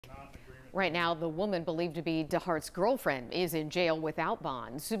Right now, the woman believed to be DeHart's girlfriend is in jail without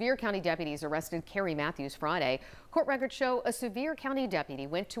bond. Sevier County deputies arrested Carrie Mathews Friday. Court records show a Sevier County deputy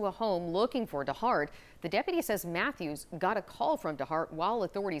went to a home looking for DeHart. The deputy says Mathews got a call from DeHart while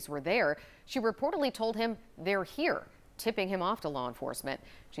authorities were there. She reportedly told him they're here, tipping him off to law enforcement.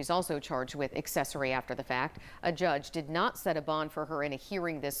 She's also charged with accessory after the fact. A judge did not set a bond for her in a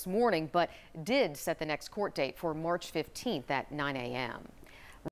hearing this morning, but did set the next court date for March 15th at 9 a.m.